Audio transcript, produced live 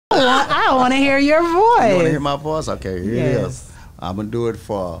I want to hear your voice. You want to hear my voice? Okay, here it is. I'm going to do it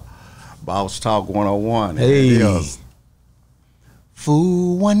for Boss Talk 101. Hey. Here it is.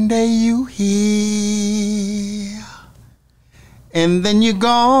 Fool, one day you here, and then you're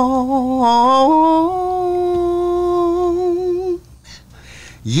gone.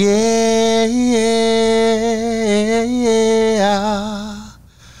 Yeah.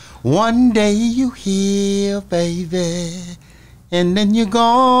 One day you here, baby, and then you're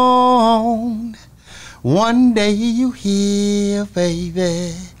gone. One day you here,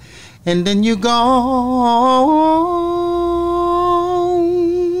 baby, and then you're gone.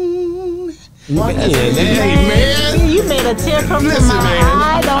 Man, you made a tear come listen, to my man.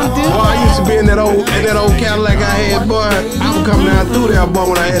 eye. Don't do Boy, that. I used to be in that old Cadillac I had, boy. I would come down through there, boy,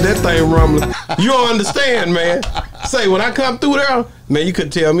 when I had that thing rumbling. You don't understand, man. Say, when I come through there, man, you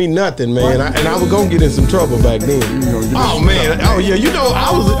couldn't tell me nothing, man. And I was gonna get in some trouble back then. Oh man, oh yeah, you know, I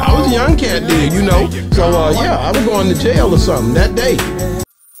was a young cat then, you know. So yeah, I was going to jail or something that day.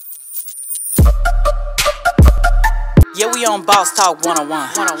 Yeah, we on Boss Talk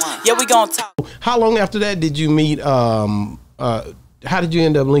 101. Yeah, we gonna talk. How long after that did you meet? How did you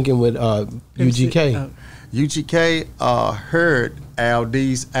end up linking with UGK? UGK heard Al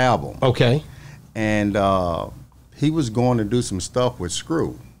D's album. Okay. And he was going to do some stuff with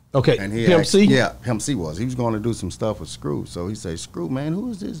Screw. Okay. And he Pimp C? Yeah, Pimp C was. He was going to do some stuff with Screw. So he said, Screw, man, who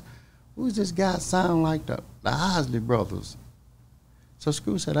is this? Who is this guy sound like the Isley brothers? So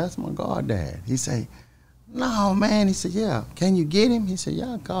Screw said, that's my goddad. He said, no, man. He said, yeah. Can you get him? He said,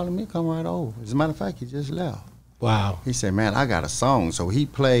 yeah, call him. He'll come right over. As a matter of fact, he just left. Wow. He said, man, I got a song. So he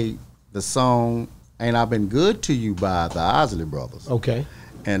played the song, Ain't I Been Good to You by the Isley brothers. Okay.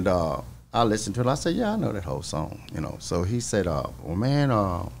 And I listened to it. I said, yeah, I know that whole song, you know. So he said, well, man,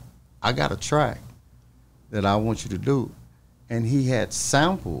 I got a track that I want you to do. And he had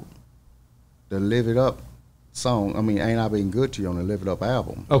sampled the Live It Up song. I mean, Ain't I Been Good to You on the Live It Up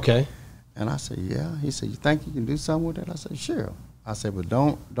album. Okay. And I said, yeah. He said, you think you can do something with that? I said, sure. I said, but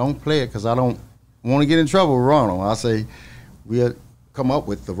don't play it because I don't want to get in trouble with Ronald. I say, we'll come up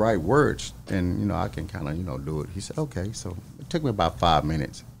with the right words and, you know, I can kind of, you know, do it. He said, okay. So it took me about 5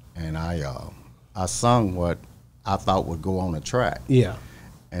 minutes. And I sung what I thought would go on the track. Yeah.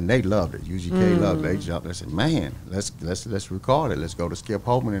 And they loved it. UGK loved it. They jumped. They said, man, let's record it. Let's go to Skip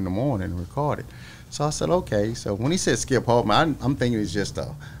Holtman in the morning and record it. So I said, okay. So when he said Skip Holtman, I'm thinking it's just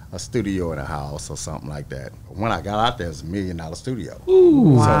a studio in a house or something like that. But when I got out there, it was $1 million studio.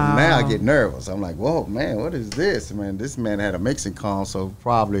 Ooh. Wow. So now I get nervous. I'm like, whoa, man, what is this? Man, this man had a mixing console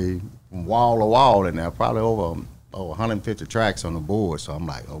probably from wall to wall in there, probably over 150 tracks on the board. So I'm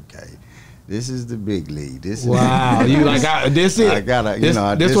like, okay, this is the big league. This Wow, is you like this it? I gotta, you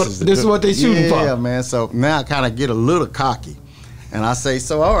know, this is what they shooting for. Yeah, man. So now I kind of get a little cocky, and I say,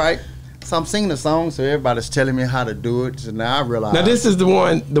 so all right. So I'm singing the song, so everybody's telling me how to do it. So now I realize. Now this is the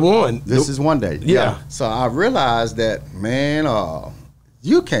one. This is One Day. Yeah. So I realized that, man,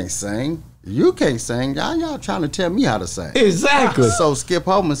 you can't sing. You can't sing. Y'all trying to tell me how to sing. Exactly. So Skip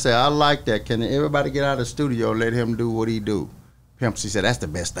Holtman said, I like that. Can everybody get out of the studio and let him do what he do? Pimp, she said, that's the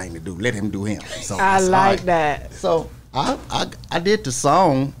best thing to do. Let him do him. So I said, like right. that. So I did the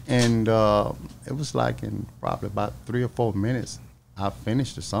song, and it was like in probably about 3 or 4 minutes, I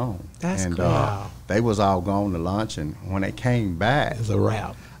finished the song. That's and cool. They was all gone to lunch, and when they came back, It's a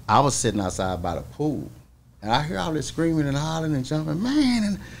wrap. I was sitting outside by the pool, and I hear all this screaming and hollering and jumping, man,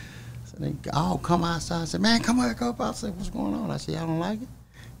 and so they all come outside and say, man, come back up. I said, what's going on? I said, y'all don't like it?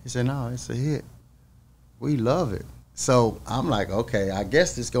 He said, no, it's a hit. We love it. So I'm like, okay, I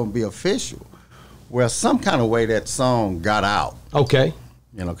guess this gonna be official. Well, some kind of way that song got out. Okay.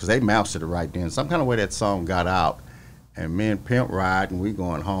 You know, because they mastered it right then. Some kind of way that song got out, and me and Pimp ride, and we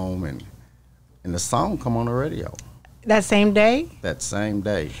going home, and the song come on the radio That same day? that same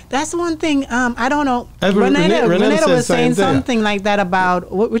day. That's one thing. I don't know. Renetta Renetta said was same saying thing. something like that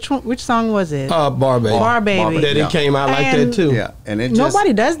about which song was it? Bar Baby. Bar Baby. That it came out like And that too. Yeah, and it just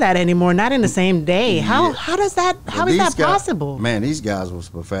Nobody does that anymore. Not in the same day. How does that? How is these that guys- possible? Man, these guys was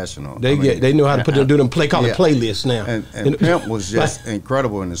professional. They I mean, they knew how to do them call it Yeah. playlists now. And Pimp was just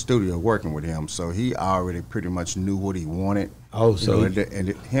incredible in the studio working with him. So he already pretty much knew what he wanted. Oh, You so know, and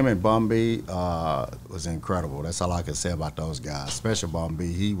him and Bunb was incredible. That's all I can say about those guys. Especially Bunb,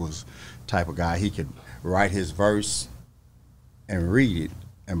 he was the type of guy, he could write his verse and read it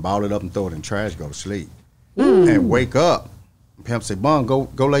and ball it up and throw it in trash, go to sleep. And wake up. Pimp say, Bunb,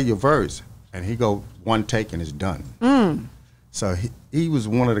 go lay your verse. And he go one take and it's done. So he was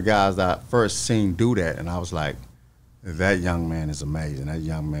one of the guys that I first seen do that, and I was like, that young man is amazing. That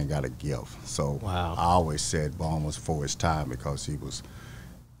young man got a gift. So Wow. I always said Bunb was for his time because he was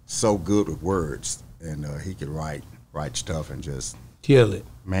so good with words, and he could write stuff and just kill it.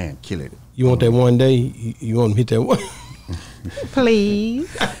 Man, kill it. You want that one day? You want to hit that one? Please.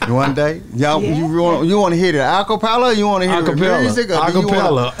 One day, y'all, Yeah. you want to hear the acapella? Or you want to hear the music? Or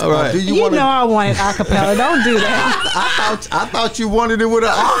Acapella, all right. You know I wanted acapella. Don't do that. I thought you wanted it with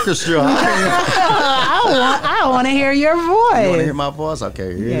an orchestra. I want to hear your voice. You want to hear my voice?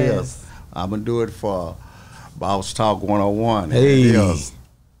 Okay, here it Yes. is. I'm gonna do it for Boss Talk 101. Hey. Here it is.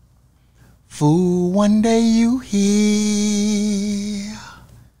 Fool, one day you here,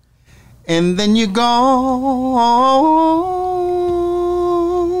 and then you're gone.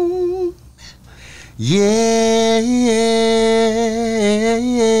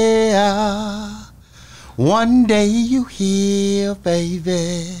 Yeah. One day you here,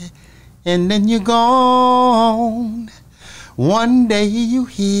 baby, and then you're gone. One day you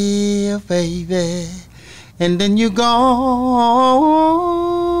here, baby, and then you're gone.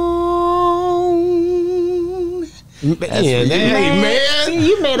 Man, hey, man.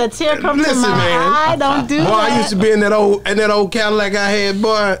 You made a tear come to Listen, my man. eye. Don't do Boy, that. I used to be in that old Cadillac I had,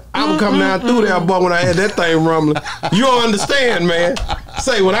 boy. I would come down through there, boy, when I had that thing rumbling. You don't understand, man.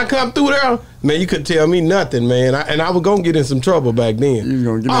 Say, when I come through there, man, you couldn't tell me nothing, man. I was gonna get in some trouble back then. You was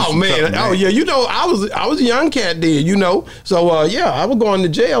gonna get in some man. trouble, man. Oh yeah, you know, I was a young cat then, you know. So yeah, I was going to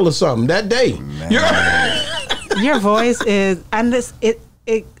jail or something that day. Your voice is, and this it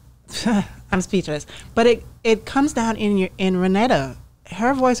I'm speechless, but it comes down in Renetta.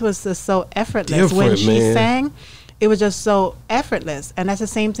 Her voice was just so effortless when she sang. It was just so effortless, and that's the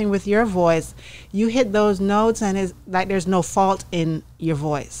same thing with your voice. You hit those notes, and it's like there's no fault in your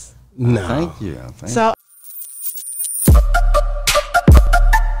voice. No. Thank you. So.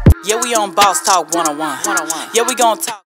 Yeah, we on Boss Talk 101. Yeah, we gon' talk.